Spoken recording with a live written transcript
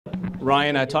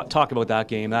Ryan, talk about that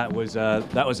game. That was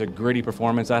a gritty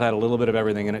performance. That had a little bit of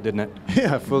everything in it, didn't it?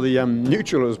 Yeah, for the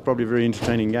neutral, it was probably a very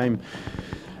entertaining game.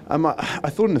 I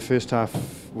thought in the first half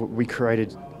we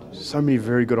created so many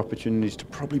very good opportunities to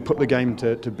probably put the game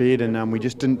to bed, and we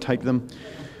just didn't take them.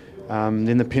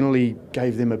 Then the penalty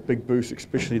gave them a big boost,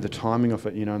 especially the timing of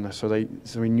it, you know. And so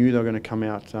we knew they were going to come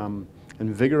out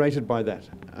invigorated by that.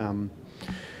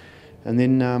 And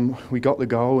then we got the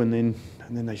goal, and then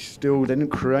they didn't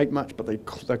create much, but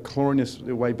they're clawing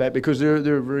their way back because they're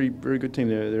a very very good team.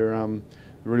 They're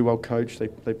really well coached.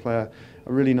 They play a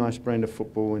really nice brand of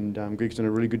football, and Greg's done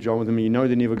a really good job with them. You know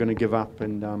they're never going to give up,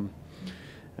 and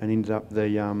ended up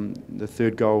the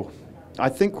third goal, I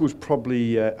think, was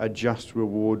probably a just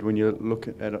reward when you look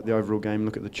at the overall game,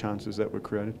 look at the chances that were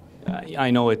created. I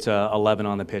know it's 11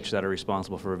 on the pitch that are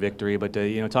responsible for a victory, but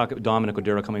talk about Dominic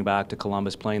Oduro coming back to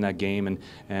Columbus, playing that game,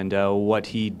 and what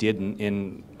he did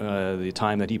in the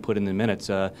time that he put in the minutes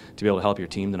to be able to help your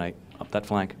team tonight up that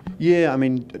flank. Yeah, I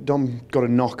mean, Dom got a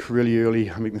knock really early.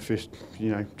 I think the first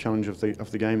challenge of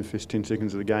the game, the first 10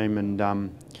 seconds of the game,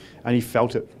 and he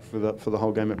felt it for the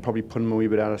whole game. It probably put him a wee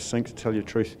bit out of sync, to tell you the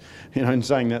truth. In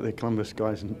saying that, the Columbus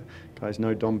guys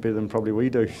know Dom better than probably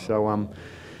we do. So.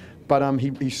 But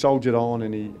he soldiered on,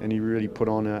 and he really put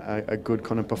on a good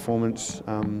kind of performance.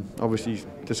 Obviously, he's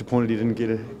disappointed he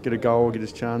didn't get a goal or get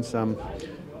his chance.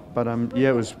 But yeah,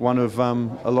 it was one of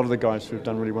a lot of the guys who've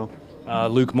done really well.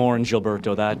 Luke Moore and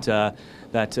Gilberto,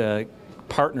 that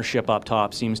partnership up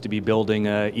top seems to be building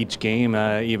each game,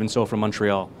 even so from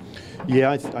Montreal.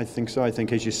 Yeah, I think so. I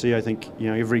think, as you see,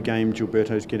 every game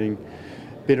Gilberto's getting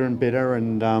better and better,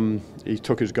 and he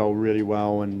took his goal really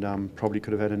well, and probably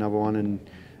could have had another one.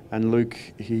 And Luke,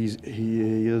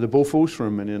 the ball falls for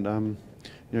him, and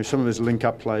some of his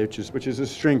link-up play, which is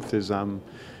his strength,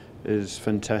 is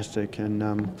fantastic.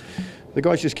 And the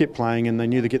guys just kept playing, and they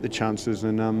knew they'd get the chances,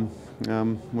 and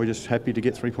we're just happy to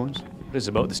get 3 points. What is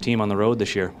it about this team on the road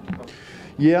this year?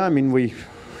 Yeah, I mean, we're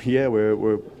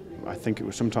I think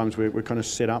sometimes we're kind of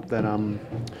set up that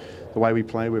the way we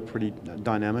play, we're pretty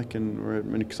dynamic, and we're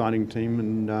an exciting team,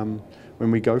 and when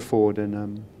we go forward,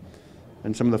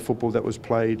 and some of the football that was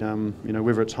played,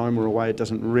 whether it's home or away, it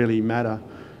doesn't really matter.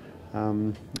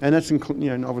 And that's,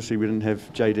 obviously we didn't have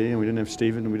JD, and we didn't have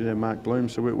Stephen, and we didn't have Mark Bloom,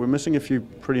 so we're missing a few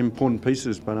pretty important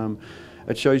pieces. But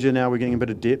it shows you now we're getting a bit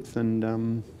of depth, and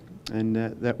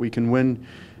that we can win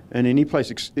in any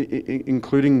place,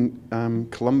 including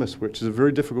Columbus, which is a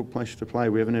very difficult place to play.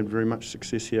 We haven't had very much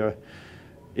success here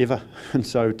ever, and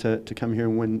so to come here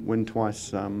and win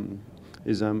twice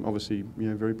is obviously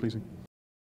very pleasing.